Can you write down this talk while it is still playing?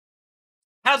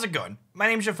How's it going? My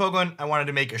name's Jeff Hoagland. I wanted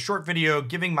to make a short video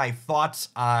giving my thoughts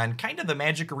on kind of the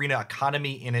Magic Arena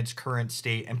economy in its current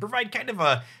state and provide kind of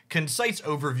a concise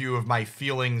overview of my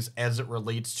feelings as it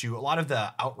relates to a lot of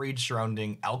the outrage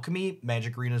surrounding Alchemy,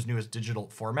 Magic Arena's newest digital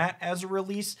format as a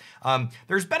release.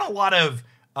 There's been a lot of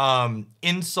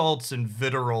insults and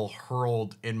vitriol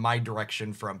hurled in my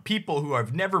direction from people who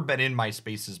have never been in my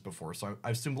spaces before. So I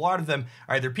assume a lot of them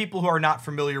are either people who are not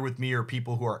familiar with me or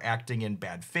people who are acting in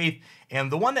bad faith. And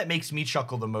the one that makes me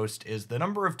chuckle the most is the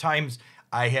number of times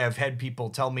I have had people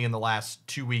tell me in the last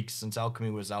 2 weeks since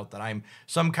Alchemy was out that I'm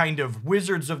some kind of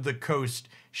Wizards of the Coast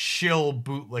shill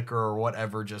bootlicker or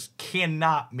whatever. Just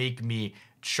cannot make me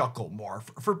chuckle more.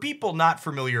 For people not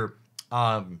familiar,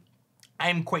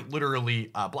 I'm quite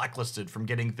literally blacklisted from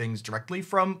getting things directly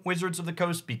from Wizards of the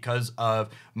Coast because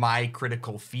of my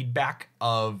critical feedback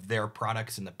of their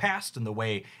products in the past and the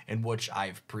way in which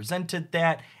I've presented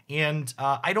that. And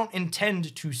I don't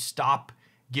intend to stop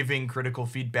giving critical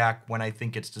feedback when I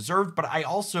think it's deserved, but I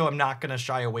also am not going to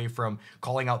shy away from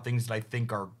calling out things that I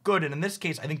think are good. And in this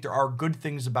case, I think there are good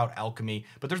things about Alchemy,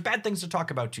 but there's bad things to talk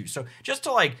about too. So just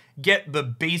to get the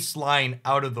baseline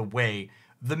out of the way,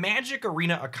 the Magic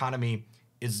Arena economy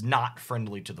is not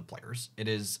friendly to the players.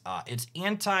 It's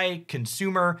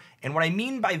anti-consumer, and what I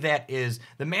mean by that is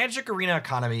the Magic Arena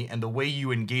economy and the way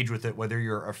you engage with it, whether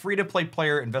you're a free-to-play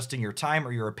player investing your time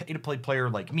or you're a pay-to-play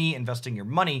player like me investing your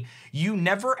money, you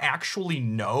never actually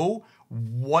know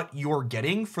what you're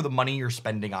getting for the money you're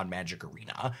spending on Magic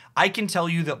Arena. I can tell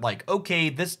you that okay,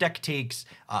 this deck takes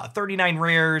 39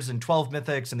 rares and 12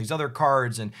 mythics and these other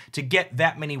cards, and to get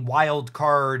that many wild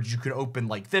cards, you could open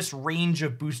this range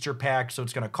of booster packs, so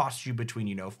it's going to cost you between,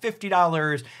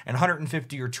 $50 and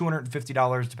 $150 or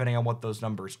 $250, depending on what those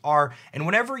numbers are. And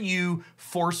whenever you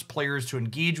force players to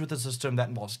engage with a system that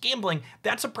involves gambling,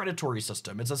 that's a predatory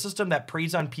system. It's a system that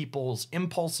preys on people's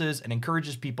impulses and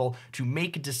encourages people to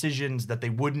make decisions that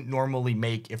they wouldn't normally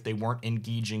make if they weren't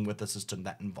engaging with a system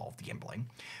that involved gambling.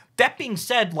 That being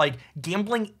said,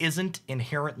 gambling isn't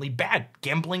inherently bad.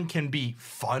 Gambling can be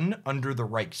fun under the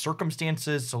right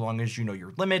circumstances, so long as you know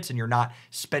your limits and you're not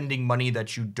spending money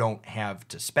that you don't have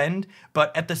to spend.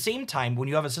 But at the same time, when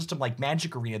you have a system like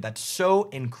Magic Arena that's so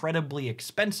incredibly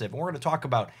expensive, and we're going to talk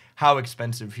about how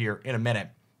expensive here in a minute,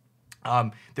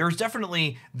 there's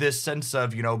definitely this sense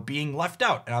of, being left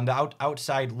out and on the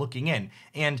outside looking in.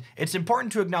 And it's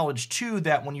important to acknowledge, too,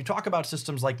 that when you talk about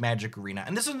systems like Magic Arena,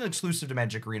 and this isn't exclusive to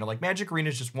Magic Arena, Magic Arena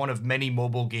is just one of many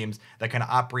mobile games that kind of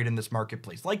operate in this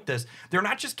marketplace like this. They're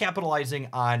not just capitalizing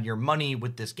on your money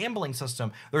with this gambling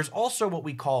system. There's also what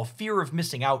we call fear of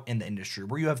missing out in the industry,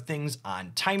 where you have things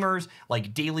on timers,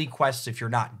 like daily quests. If you're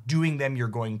not doing them, you're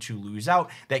going to lose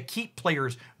out, that keep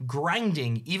players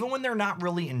grinding even when they're not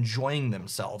really enjoying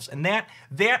themselves. And that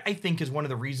I think is one of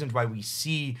the reasons why we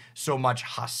see so much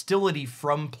hostility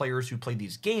from players who play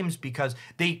these games, because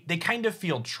they kind of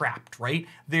feel trapped, right?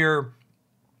 They're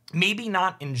maybe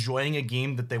not enjoying a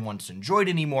game that they once enjoyed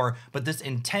anymore, but this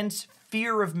intense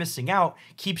fear of missing out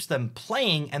keeps them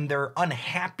playing, and they're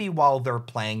unhappy while they're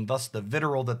playing, thus the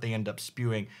vitriol that they end up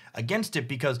spewing against it,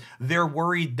 because they're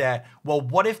worried that, well,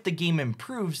 what if the game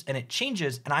improves and it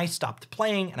changes and I stopped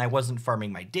playing and I wasn't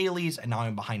farming my dailies and now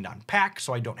I'm behind on packs,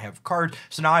 so I don't have cards,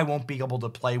 so now I won't be able to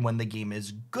play when the game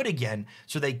is good again.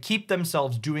 So they keep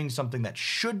themselves doing something that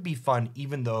should be fun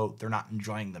even though they're not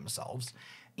enjoying themselves.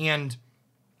 And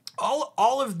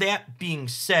all of that being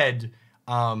said,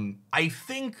 I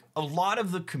think a lot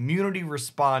of the community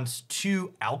response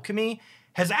to Alchemy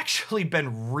has actually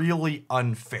been really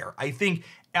unfair. I think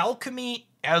Alchemy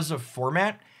as a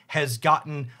format has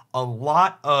gotten a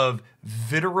lot of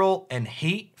vitriol and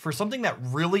hate for something that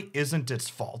really isn't its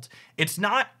fault. It's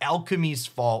not Alchemy's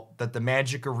fault that the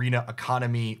Magic Arena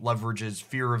economy leverages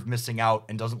fear of missing out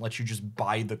and doesn't let you just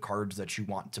buy the cards that you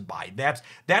want to buy.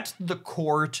 That's the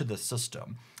core to the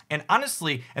system. And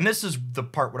honestly, and this is the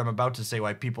part what I'm about to say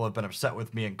why people have been upset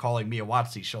with me and calling me a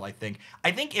Watsy shill, I think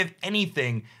if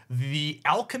anything, the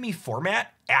Alchemy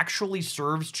format actually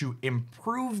serves to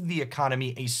improve the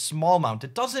economy a small amount.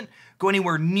 It doesn't go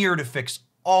anywhere near to fix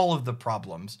all of the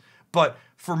problems. But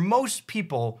for most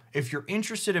people, if you're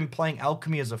interested in playing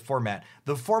Alchemy as a format,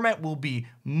 the format will be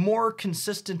more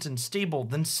consistent and stable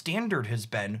than Standard has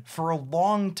been for a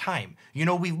long time.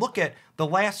 We look at the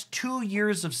last 2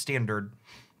 years of Standard,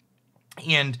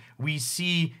 and we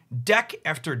see deck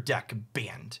after deck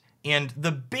banned. And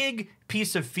the big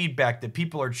piece of feedback that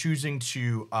people are choosing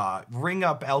to ring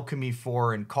up Alchemy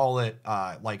for and call it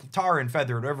like tar and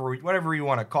feather, whatever you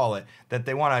want to call it, that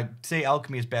they want to say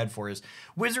Alchemy is bad for, is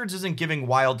Wizards isn't giving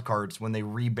wild cards when they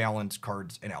rebalance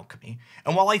cards in Alchemy.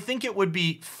 And while I think it would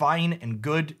be fine and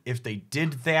good if they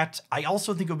did that, I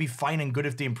also think it would be fine and good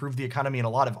if they improve the economy in a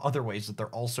lot of other ways that they're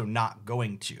also not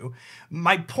going to.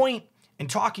 My point in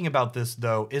talking about this,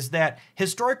 though, is that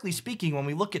historically speaking, when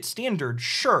we look at Standard,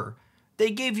 sure,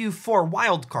 they gave you 4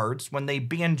 wild cards when they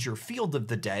banned your Field of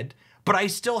the Dead, but I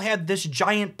still had this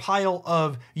giant pile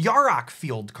of Yarok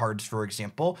field cards, for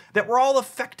example, that were all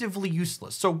effectively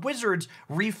useless. So Wizards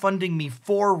refunding me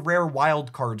 4 rare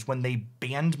wild cards when they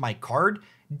banned my card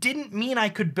didn't mean I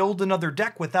could build another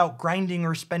deck without grinding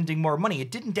or spending more money. It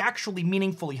didn't actually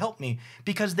meaningfully help me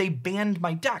because they banned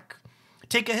my deck.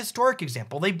 Take a historic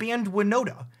example. They banned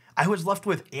Winota. I was left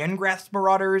with Angrath's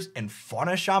Marauders and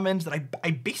Fauna Shamans that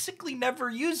I basically never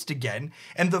used again.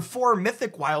 And the 4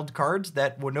 mythic wild cards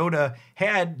that Winota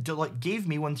gave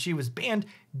me when she was banned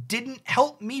didn't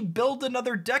help me build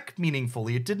another deck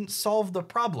meaningfully. It didn't solve the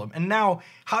problem. And now,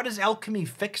 how does Alchemy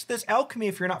fix this? Alchemy,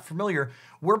 if you're not familiar,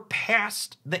 we're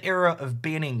past the era of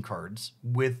banning cards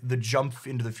with the jump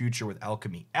into the future with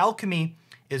Alchemy. Alchemy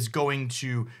is going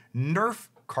to nerf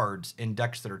cards in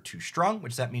decks that are too strong,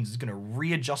 which that means it's going to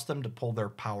readjust them to pull their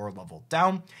power level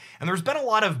down. And there's been a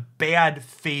lot of bad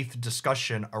faith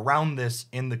discussion around this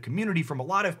in the community from a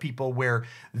lot of people where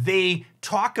they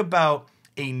talk about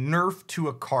a nerf to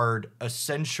a card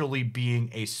essentially being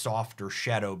a softer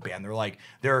shadow ban.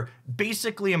 They're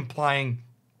basically implying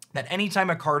that anytime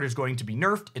a card is going to be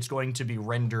nerfed, it's going to be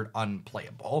rendered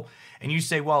unplayable. And you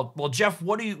say, well, Jeff,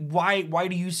 why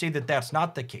do you say that that's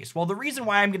not the case? Well, the reason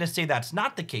why I'm going to say that's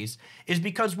not the case is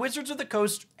because Wizards of the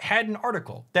Coast had an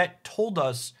article that told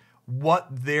us what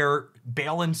their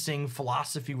balancing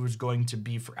philosophy was going to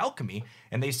be for Alchemy.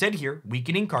 And they said here,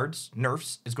 weakening cards,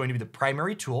 nerfs, is going to be the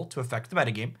primary tool to affect the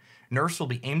metagame. Nerfs will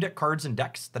be aimed at cards and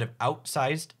decks that have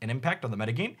outsized an impact on the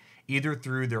metagame, either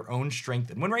through their own strength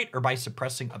and win rate or by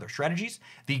suppressing other strategies.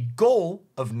 The goal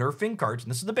of nerfing cards, and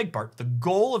this is the big part, the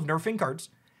goal of nerfing cards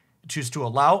is to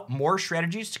allow more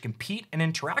strategies to compete and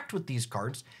interact with these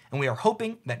cards, and we are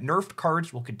hoping that nerfed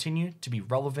cards will continue to be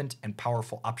relevant and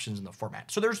powerful options in the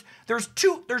format. So there's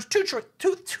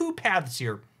two paths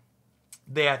here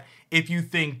that if you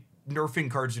think nerfing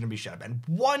cards are going to be shadow banned.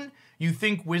 One, you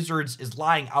think Wizards is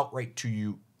lying outright to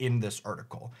you in this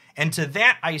article. And to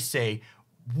that I say,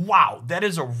 wow, that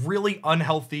is a really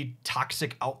unhealthy,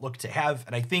 toxic outlook to have.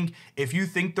 And I think if you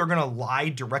think they're going to lie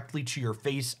directly to your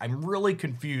face, I'm really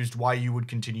confused why you would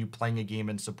continue playing a game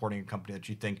and supporting a company that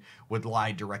you think would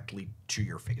lie directly to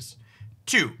your face.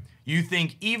 2, you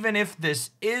think even if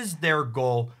this is their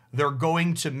goal, they're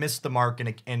going to miss the mark,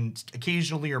 and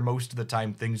occasionally or most of the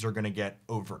time things are going to get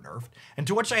over nerfed. And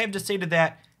to which I have to say to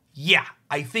that, yeah,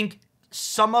 I think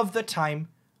some of the time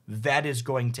that is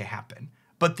going to happen.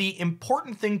 But the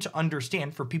important thing to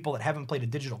understand for people that haven't played a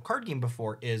digital card game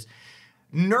before is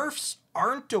nerfs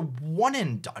aren't a one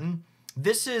and done.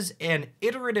 This is an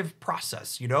iterative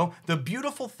process, you know? The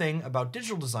beautiful thing about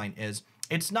digital design is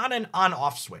it's not an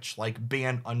on-off switch like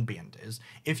ban, unbanned is.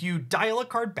 If you dial a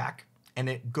card back and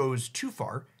it goes too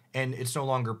far and it's no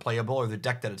longer playable, or the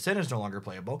deck that it's in is no longer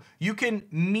playable, you can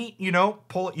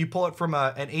pull it from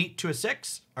an 8 to a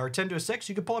 6 or 10 to a 6,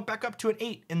 you can pull it back up to an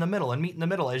 8 in the middle and meet in the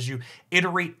middle as you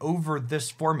iterate over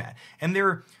this format.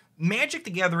 And Magic the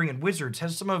Gathering and Wizards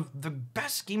has some of the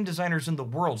best game designers in the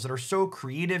world that are so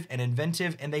creative and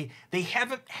inventive, and they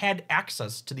haven't had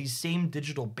access to these same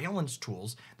digital balance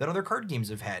tools that other card games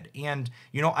have had. And,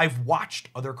 I've watched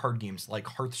other card games like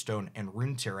Hearthstone and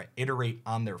Runeterra iterate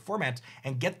on their formats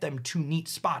and get them to neat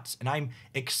spots. And I'm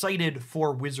excited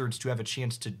for Wizards to have a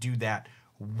chance to do that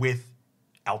with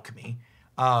Alchemy.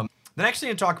 The next thing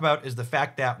to talk about is the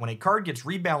fact that when a card gets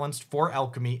rebalanced for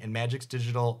Alchemy in Magic's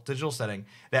digital setting,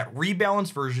 that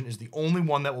rebalanced version is the only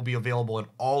one that will be available in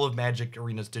all of Magic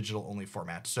Arena's digital-only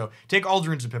formats. So take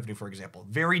Aldrin's Epiphany, for example.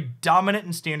 Very dominant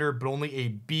in Standard, but only a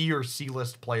B or C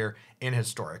list player in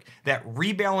Historic. That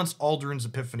rebalanced Aldrin's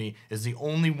Epiphany is the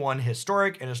only one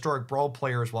Historic and Historic Brawl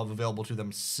players will have available to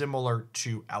them, similar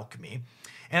to Alchemy.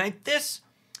 And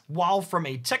while from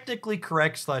a technically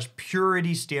correct /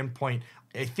 purity standpoint,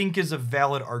 I think is a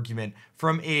valid argument,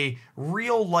 from a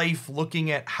real life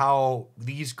looking at how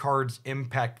these cards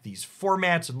impact these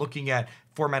formats and looking at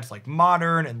formats like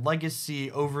Modern and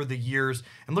Legacy over the years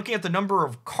and looking at the number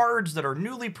of cards that are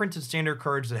newly printed Standard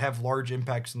cards that have large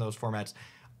impacts in those formats,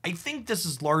 I think this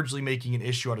is largely making an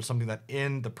issue out of something that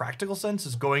in the practical sense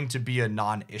is going to be a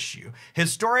non-issue.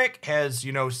 Historic has,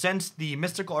 since the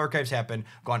Mystical Archives happened,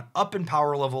 gone up in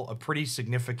power level a pretty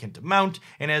significant amount,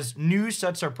 and as new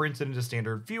sets are printed into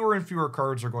Standard, fewer and fewer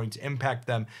cards are going to impact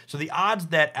them. So the odds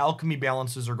that Alchemy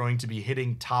balances are going to be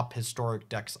hitting top Historic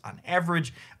decks on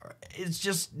average is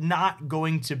just not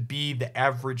going to be the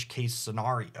average case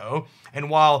scenario. And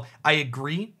while I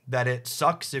agree that it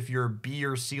sucks if your B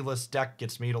or C list deck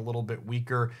gets made a little bit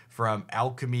weaker from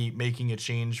Alchemy making a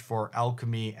change for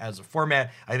Alchemy as a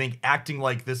format, I think acting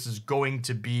like this is going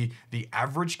to be the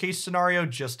average case scenario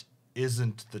just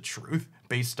isn't the truth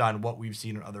based on what we've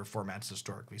seen in other formats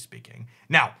historically speaking.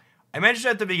 Now, I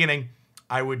mentioned at the beginning,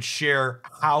 I would share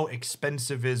how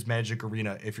expensive is Magic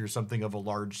Arena if you're something of a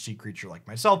large sea creature like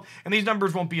myself. And these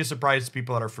numbers won't be a surprise to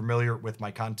people that are familiar with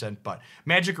my content, but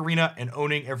Magic Arena and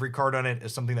owning every card on it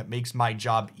is something that makes my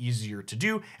job easier to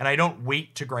do. And I don't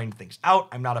wait to grind things out.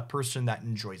 I'm not a person that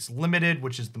enjoys limited,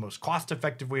 which is the most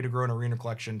cost-effective way to grow an Arena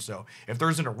collection. So if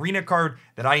there's an Arena card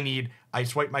that I need, I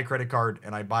swipe my credit card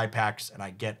and I buy packs and I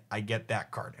get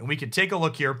that card. And we can take a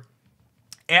look here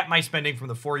at my spending from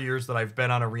the 4 years that I've been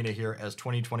on Arena here as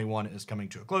 2021 is coming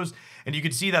to a close. And you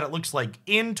can see that it looks like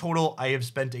in total, I have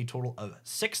spent a total of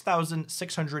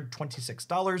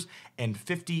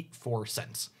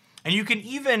 $6,626.54. And you can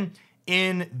even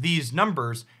in these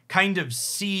numbers kind of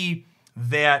see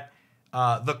that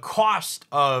the cost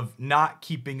of not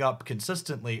keeping up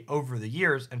consistently over the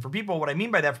years. And for people, what I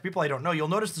mean by that, for people I don't know, you'll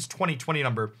notice this 2020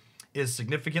 number is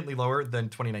significantly lower than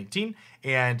 2019,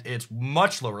 and it's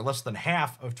much lower, less than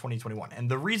half of 2021. And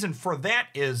the reason for that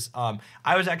is I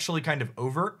was actually kind of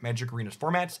over Magic Arena's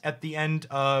formats at the end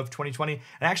of 2020, and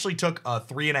actually took a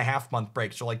 3.5 month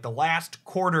break. So like the last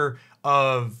quarter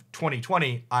of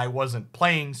 2020, I wasn't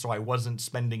playing, so I wasn't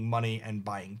spending money and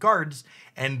buying cards.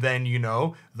 And then,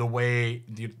 the way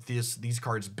these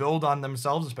cards build on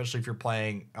themselves, especially if you're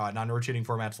playing non-rotating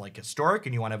formats like Historic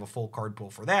and you want to have a full card pool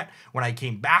for that. When I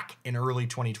came back in early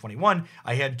 2021,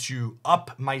 I had to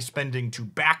up my spending to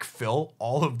backfill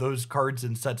all of those cards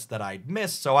and sets that I'd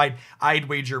missed. So I'd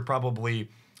wager probably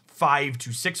 $500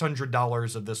 to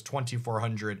 $600 of this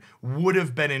 $2,400 would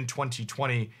have been in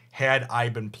 2020 had I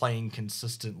been playing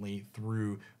consistently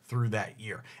through that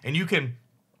year. And you can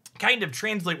kind of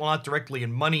translate, well, not directly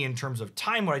in money in terms of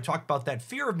time, when I talk about that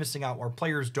fear of missing out where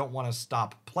players don't want to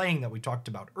stop playing that we talked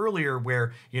about earlier,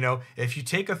 where, if you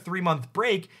take a 3-month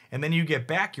break and then you get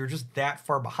back, you're just that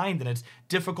far behind and it's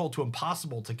difficult to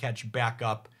impossible to catch back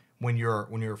up when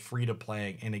you're free to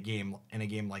play in a game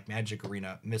like Magic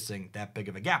Arena, missing that big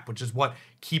of a gap, which is what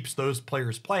keeps those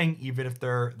players playing even if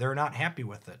they're not happy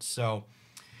with it. So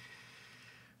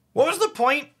what was the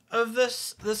point of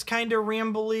this kind of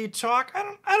rambly talk? I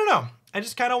don't know. I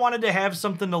just kind of wanted to have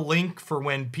something to link for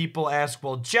when people ask,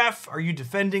 well, Jeff, are you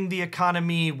defending the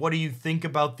economy? What do you think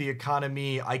about the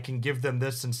economy? I can give them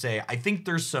this and say, I think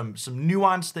there's some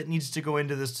nuance that needs to go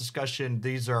into this discussion.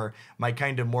 These are my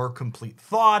kind of more complete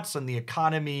thoughts on the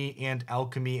economy and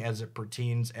Alchemy as it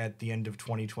pertains at the end of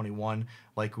 2021,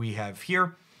 like we have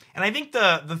here. And I think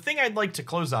the thing I'd like to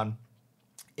close on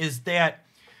is that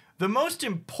the most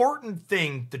important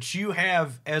thing that you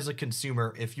have as a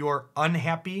consumer, if you're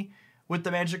unhappy with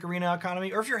the Magic Arena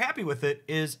economy, or if you're happy with it,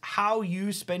 is how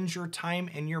you spend your time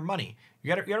and your money.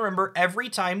 You gotta remember, every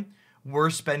time we're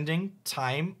spending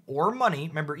time or money,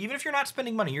 remember, even if you're not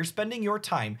spending money, you're spending your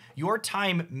time. Your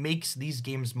time makes these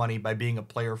games money by being a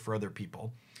player for other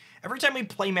people. Every time we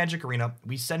play Magic Arena,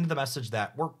 we send the message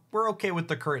that we're okay with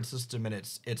the current system and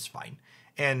it's fine.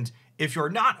 And if you're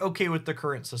not okay with the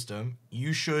current system,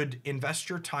 you should invest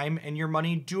your time and your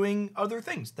money doing other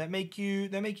things that make you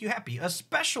happy,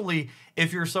 especially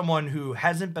if you're someone who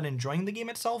hasn't been enjoying the game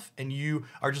itself and you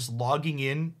are just logging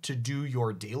in to do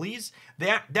your dailies.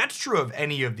 That's true of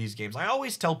any of these games. I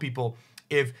always tell people,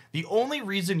 if the only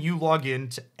reason you log in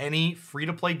to any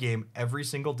free-to-play game every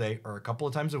single day or a couple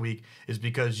of times a week is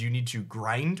because you need to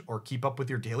grind or keep up with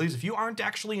your dailies, if you aren't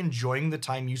actually enjoying the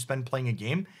time you spend playing a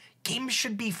game, games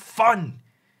should be fun.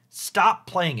 Stop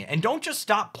playing it. And don't just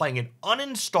stop playing it,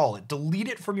 uninstall it, delete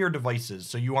it from your devices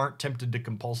so you aren't tempted to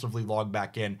compulsively log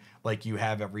back in like you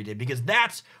have every day, because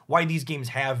that's why these games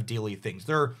have daily things.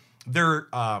 They're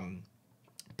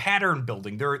pattern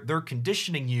building. They're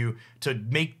conditioning you to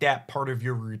make that part of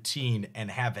your routine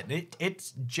and have it. And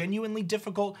it's genuinely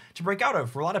difficult to break out of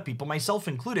for a lot of people, myself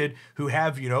included, who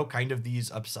have, kind of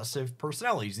these obsessive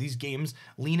personalities. These games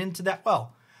lean into that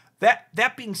well.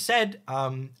 That being said,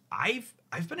 I've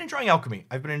been enjoying Alchemy.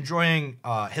 I've been enjoying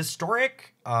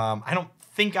Historic. I don't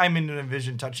think I'm in an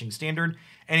envision touching Standard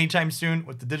anytime soon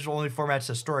with the digital only formats.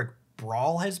 Historic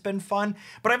Brawl has been fun,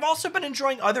 but I've also been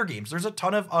enjoying other games. There's a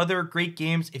ton of other great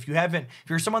games. If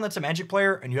you're someone that's a Magic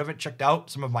player and you haven't checked out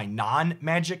some of my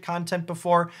non-Magic content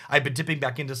before, I've been dipping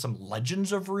back into some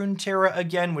Legends of Runeterra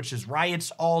again, which is Riot's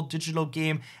all-digital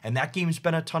game, and that game's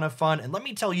been a ton of fun. And let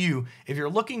me tell you, if you're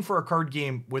looking for a card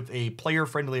game with a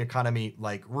player-friendly economy,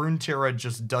 like Runeterra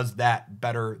just does that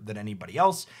better than anybody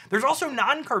else. There's also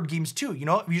non-card games too. You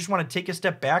know, if you just want to take a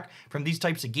step back from these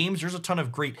types of games, there's a ton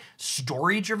of great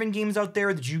story-driven games out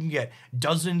there that you can get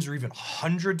dozens or even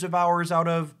hundreds of hours out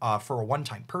of for a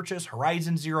one-time purchase.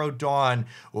 Horizon Zero Dawn,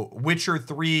 Witcher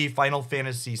 3, Final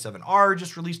Fantasy 7R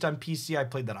just released on PC. I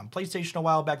played that on PlayStation a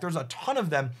while back. There's a ton of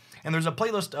them. And there's a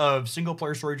playlist of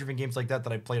single-player story-driven games like that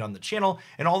I played on the channel.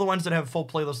 And all the ones that have full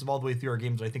playlists of all the way through are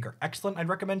games that I think are excellent. I'd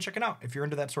recommend checking out if you're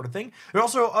into that sort of thing. There are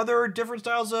also other different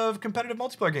styles of competitive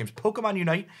multiplayer games. Pokemon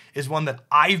Unite is one that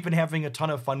I've been having a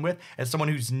ton of fun with. As someone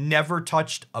who's never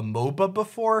touched a MOBA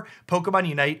before, Pokemon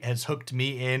Unite has hooked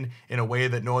me in a way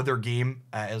that no other game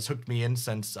has hooked me in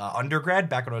since undergrad,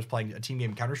 back when I was playing a team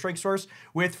game Counter-Strike Source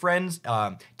with friends.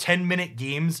 10-minute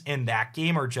games in that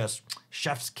game are just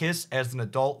chef's kiss as an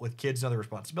adult with kids and other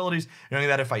responsibilities, knowing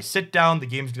that if I sit down, the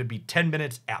game's going to be 10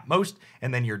 minutes at most,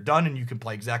 and then you're done and you can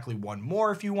play exactly one more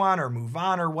if you want or move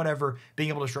on or whatever. Being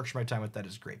able to structure my time with that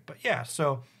is great. But yeah,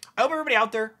 so I hope everybody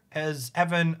out there is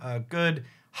having a good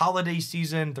holiday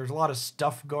season. There's a lot of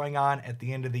stuff going on at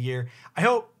the end of the year. I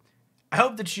hope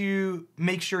that you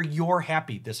make sure you're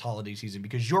happy this holiday season,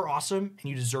 because you're awesome and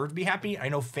you deserve to be happy. I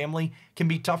know family can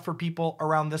be tough for people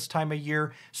around this time of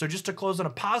year. So just to close on a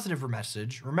positive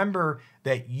message, remember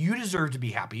that you deserve to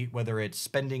be happy, whether it's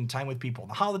spending time with people in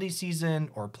the holiday season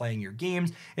or playing your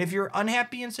games. If you're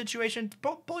unhappy in situations,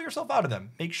 pull yourself out of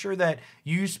them. Make sure that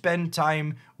you spend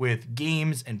time with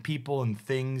games and people and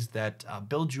things that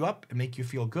build you up and make you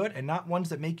feel good, and not ones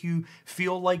that make you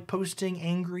feel like posting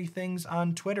angry things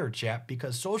on Twitter, chat,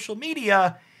 because social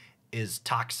media is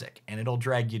toxic and it'll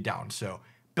drag you down. So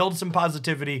build some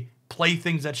positivity, play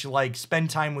things that you like, spend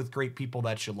time with great people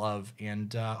that you love,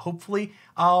 and hopefully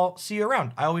I'll see you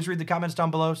around. I always read the comments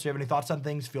down below, so if you have any thoughts on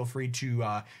things, feel free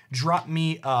to drop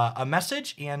me a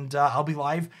message, and I'll be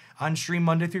live on stream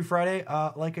Monday through Friday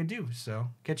like I do. So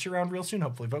catch you around real soon,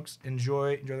 hopefully, folks.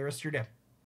 Enjoy the rest of your day.